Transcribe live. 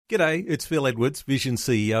G'day, it's Phil Edwards, Vision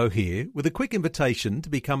CEO here, with a quick invitation to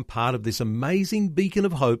become part of this amazing beacon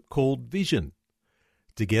of hope called Vision.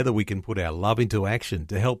 Together we can put our love into action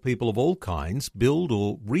to help people of all kinds build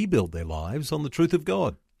or rebuild their lives on the truth of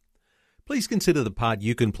God. Please consider the part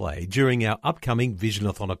you can play during our upcoming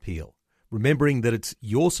Visionathon appeal, remembering that it's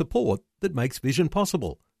your support that makes Vision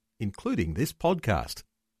possible, including this podcast.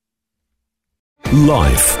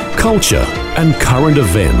 Life, culture, and current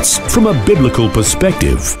events from a biblical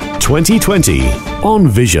perspective. 2020 on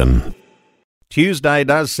Vision. Tuesday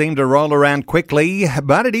does seem to roll around quickly,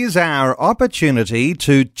 but it is our opportunity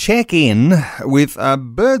to check in with a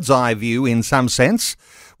bird's eye view in some sense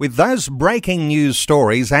with those breaking news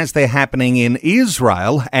stories as they're happening in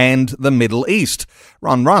Israel and the Middle East.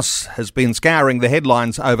 Ron Ross has been scouring the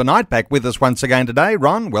headlines overnight. Back with us once again today.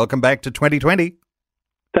 Ron, welcome back to 2020.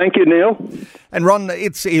 Thank you, Neil. And Ron,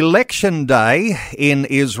 it's election day in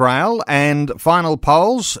Israel and final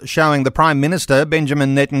polls showing the Prime Minister,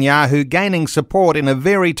 Benjamin Netanyahu, gaining support in a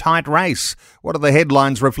very tight race. What are the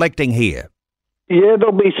headlines reflecting here? Yeah,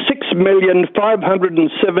 there'll be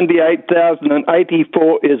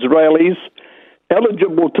 6,578,084 Israelis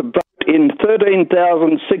eligible to vote in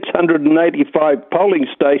 13,685 polling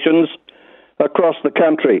stations across the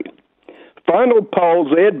country. Final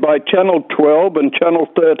polls aired by Channel 12 and Channel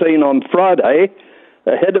 13 on Friday,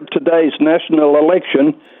 ahead of today's national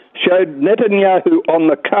election, showed Netanyahu on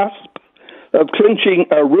the cusp of clinching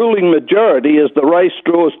a ruling majority as the race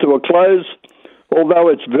draws to a close, although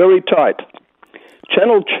it's very tight.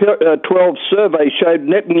 Channel 12 survey showed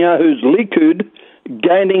Netanyahu's Likud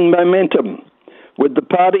gaining momentum, with the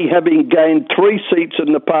party having gained 3 seats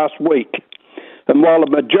in the past week. And while a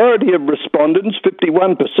majority of respondents,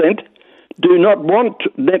 51%, do not want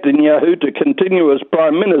Netanyahu to continue as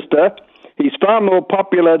Prime Minister, he's far more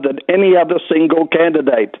popular than any other single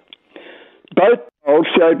candidate. Both polls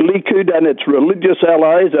showed Likud and its religious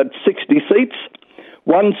allies at 60 seats,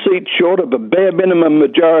 1 seat short of a bare minimum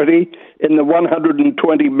majority in the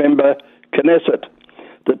 120-member Knesset.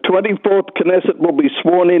 The 24th Knesset will be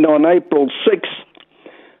sworn in on April 6th,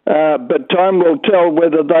 but time will tell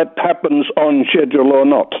whether that happens on schedule or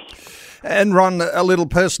not. And Ron, a little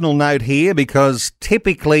personal note here, because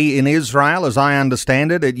typically in Israel, as I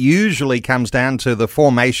understand it, it usually comes down to the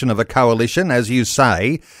formation of a coalition. As you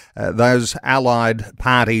say, those allied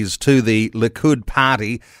parties to the Likud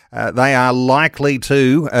party, they are likely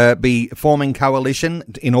to be forming coalition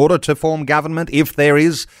in order to form government if there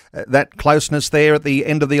is that closeness there at the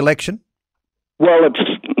end of the election? Well, it's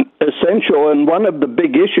essential, and one of the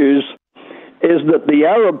big issues is that the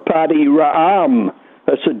Arab party, Ra'am,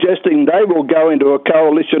 are suggesting they will go into a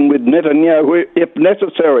coalition with Netanyahu if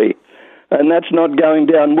necessary, and that's not going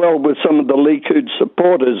down well with some of the Likud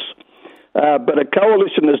supporters. But a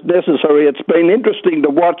coalition is necessary. It's been interesting to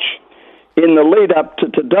watch in the lead up to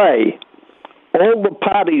today. All the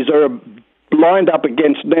parties are lined up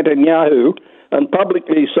against Netanyahu and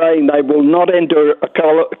publicly saying they will not enter a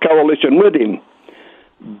coalition with him.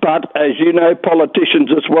 But as you know, politicians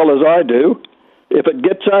as well as I do, if it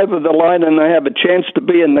gets over the line and they have a chance to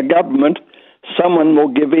be in the government, someone will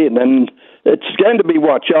give in. And it's going to be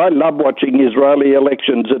watched. I love watching Israeli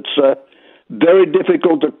elections. It's very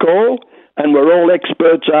difficult to call, and we're all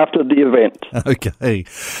experts after the event. Okay.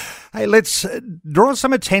 Hey, let's draw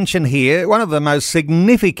some attention here. One of the most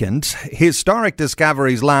significant historic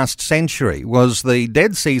discoveries last century was the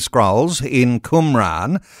Dead Sea Scrolls in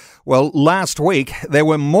Qumran. Well, last week there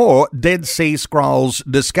were more Dead Sea Scrolls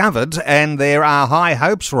discovered, and there are high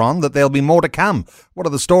hopes, Ron, that there'll be more to come. What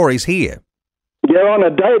are the stories here? Yeah, on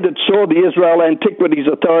a day that saw the Israel Antiquities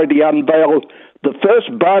Authority unveil the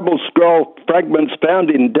first Bible scroll fragments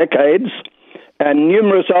found in decades and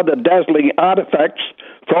numerous other dazzling artifacts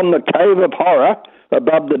from the Cave of Horror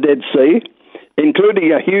above the Dead Sea,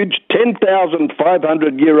 including a huge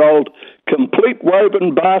 10,500-year-old complete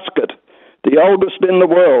woven basket, the oldest in the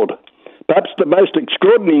world. Perhaps the most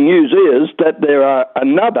extraordinary news is that there are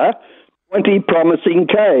another 20 promising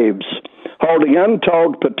caves holding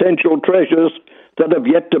untold potential treasures that have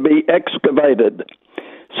yet to be excavated.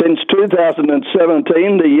 Since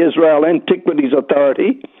 2017, the Israel Antiquities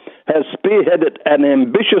Authority has spearheaded an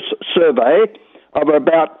ambitious survey of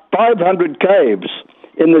about 500 caves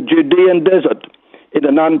in the Judean desert in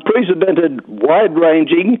an unprecedented,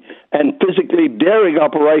 wide-ranging and physically daring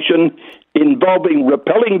operation involving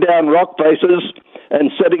rappelling down rock faces and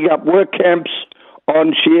setting up work camps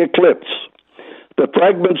on sheer cliffs. The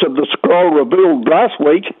fragments of the scroll revealed last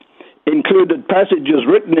week included passages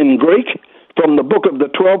written in Greek from the book of the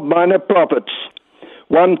 12 minor prophets.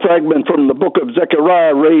 One fragment from the book of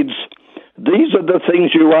Zechariah reads, "These are the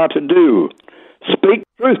things you are to do. Speak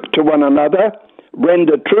truth to one another.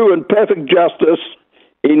 Render true and perfect justice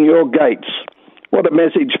in your gates. What a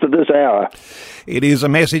message for this hour. It is a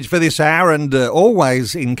message for this hour, and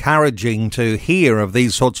always encouraging to hear of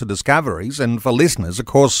these sorts of discoveries. And for listeners, of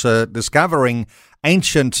course, discovering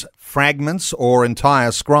ancient fragments or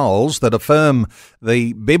entire scrolls that affirm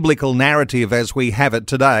the biblical narrative as we have it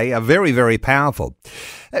today are very, very powerful.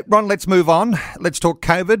 Ron, let's move on. Let's talk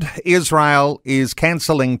COVID. Israel is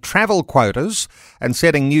cancelling travel quotas and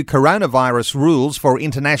setting new coronavirus rules for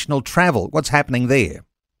international travel. What's happening there?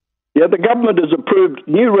 Yeah, the government has approved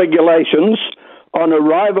new regulations on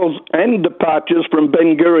arrivals and departures from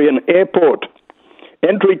Ben Gurion Airport.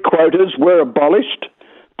 Entry quotas were abolished.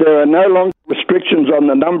 There are no longer restrictions on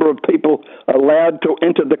the number of people allowed to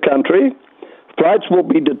enter the country. Flights will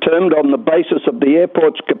be determined on the basis of the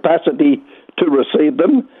airport's capacity to receive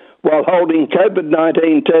them, while holding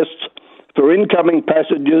COVID-19 tests for incoming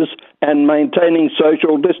passengers and maintaining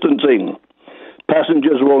social distancing.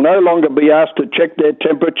 Passengers will no longer be asked to check their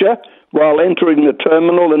temperature while entering the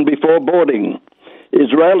terminal and before boarding.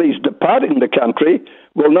 Israelis departing the country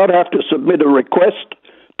will not have to submit a request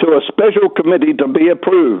to a special committee to be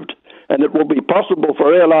approved, and it will be possible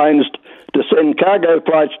for airlines to send cargo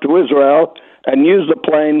flights to Israel and use the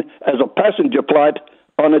plane as a passenger flight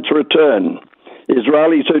on its return.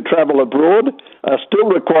 Israelis who travel abroad are still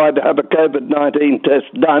required to have a COVID-19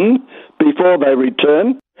 test done before they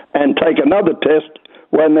return and take another test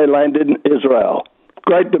when they land in Israel.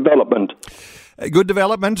 Great development. Good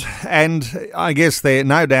development, and I guess they're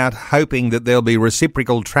no doubt hoping that there'll be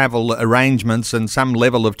reciprocal travel arrangements and some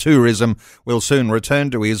level of tourism will soon return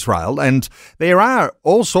to Israel. And there are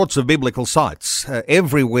all sorts of biblical sites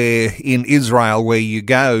everywhere in Israel where you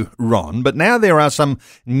go, Ron, but now there are some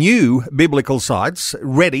new biblical sites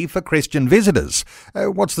ready for Christian visitors.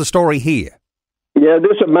 What's the story here? Yeah,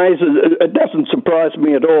 this amazes. It doesn't surprise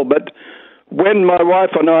me at all, but when my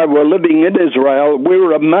wife and I were living in Israel, we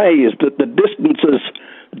were amazed at the distances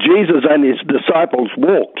Jesus and his disciples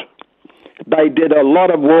walked. They did a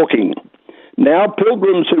lot of walking. Now,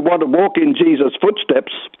 pilgrims who want to walk in Jesus'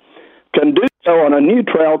 footsteps can do so on a new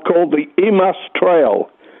trail called the Emmaus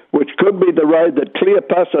Trail, which could be the road that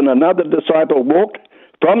Cleopas and another disciple walked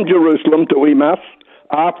from Jerusalem to Emmaus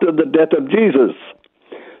after the death of Jesus.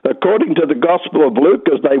 According to the Gospel of Luke,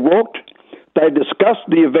 as they walked, they discussed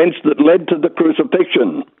the events that led to the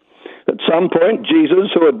crucifixion. At some point,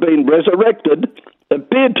 Jesus, who had been resurrected,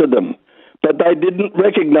 appeared to them, but they didn't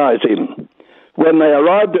recognize him. When they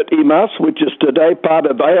arrived at Emmaus, which is today part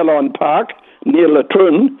of Ayalon Park, near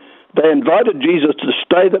Latrun, they invited Jesus to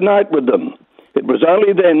stay the night with them. It was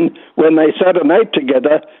only then, when they sat and ate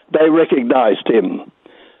together, they recognized him.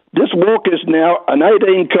 This walk is now an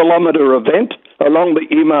 18-kilometre event along the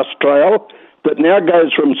Emmaus Trail that now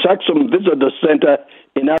goes from Saxum Visitor Centre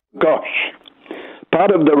in Gosh.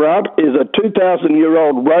 Part of the route is a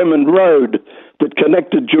 2,000-year-old Roman road that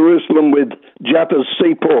connected Jerusalem with Jaffa's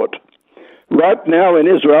seaport. Right now in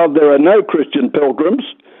Israel, there are no Christian pilgrims,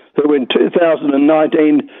 who in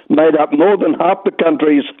 2019 made up more than half the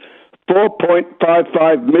country's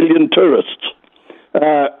 4.55 million tourists.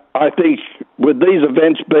 I think with these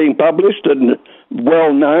events being published and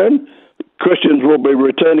well known, Christians will be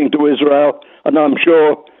returning to Israel, and I'm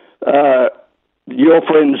sure your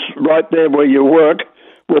friends right there where you work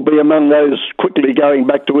will be among those quickly going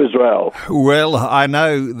back to Israel. Well, I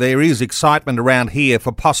know there is excitement around here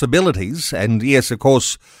for possibilities, and yes, of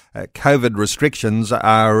course, COVID restrictions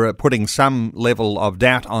are putting some level of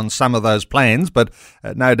doubt on some of those plans, but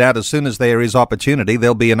no doubt as soon as there is opportunity,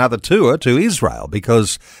 there'll be another tour to Israel,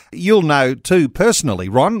 because you'll know too personally,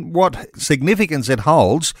 Ron, what significance it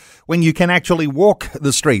holds when you can actually walk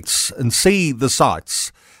the streets and see the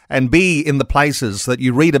sights and be in the places that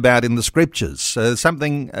you read about in the scriptures.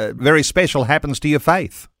 Something very special happens to your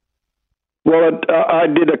faith. Well, I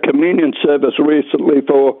did a communion service recently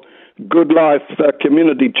for Good Life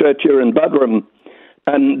Community Church here in Budrum,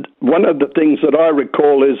 and one of the things that I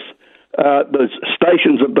recall is the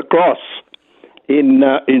Stations of the Cross in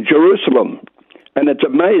Jerusalem. And it's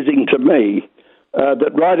amazing to me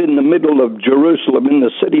that right in the middle of Jerusalem, in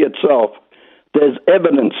the city itself, there's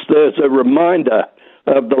evidence, there's a reminder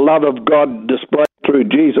of the love of God displayed through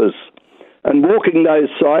Jesus. And walking those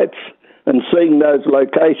sites and seeing those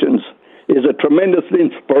locations is a tremendous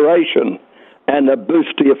inspiration and a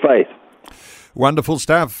boost to your faith. Wonderful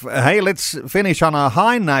stuff. Hey, let's finish on a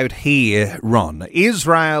high note here, Ron.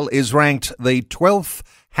 Israel is ranked the 12th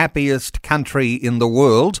happiest country in the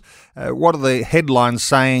world. What are the headlines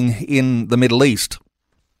saying in the Middle East?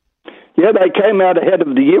 Yeah, they came out ahead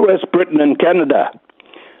of the US, Britain and Canada.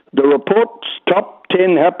 The report's top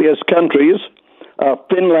 10 happiest countries are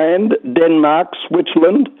Finland, Denmark,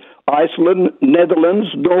 Switzerland, Iceland, Netherlands,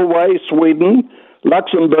 Norway, Sweden,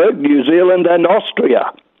 Luxembourg, New Zealand and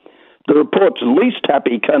Austria. The report's least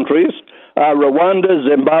happy countries are Rwanda,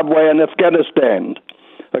 Zimbabwe and Afghanistan.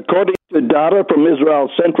 According to data from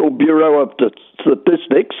Israel's Central Bureau of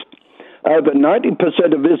Statistics, over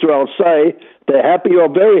 90% of Israel say they're happy or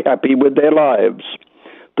very happy with their lives.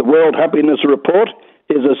 The World Happiness Report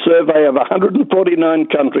is a survey of 149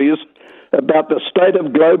 countries about the state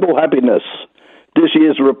of global happiness. This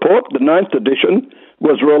year's report, the 9th edition,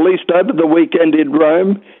 was released over the weekend in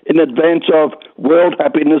Rome in advance of World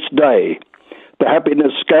Happiness Day. The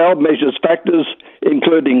happiness scale measures factors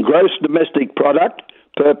including gross domestic product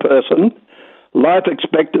per person, life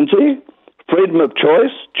expectancy, freedom of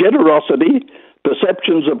choice, generosity,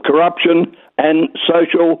 perceptions of corruption, and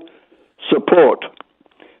social support.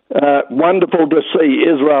 Wonderful to see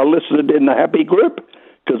Israel listed in the happy group,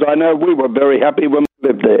 because I know we were very happy when we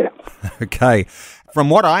lived there. Okay. From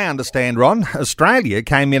what I understand, Ron, Australia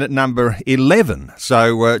came in at number 11,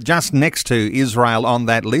 so just next to Israel on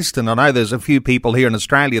that list. And I know there's a few people here in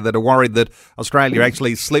Australia that are worried that Australia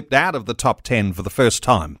actually slipped out of the top 10 for the first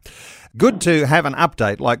time. Good to have an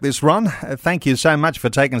update like this, Ron. Thank you so much for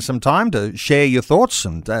taking some time to share your thoughts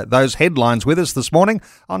and those headlines with us this morning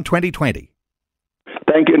on 2020.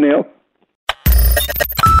 Thank you, Neil.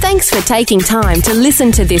 Thanks for taking time to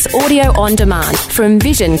listen to this audio on demand from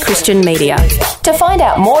Vision Christian Media. To find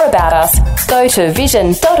out more about us, go to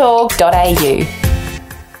vision.org.au.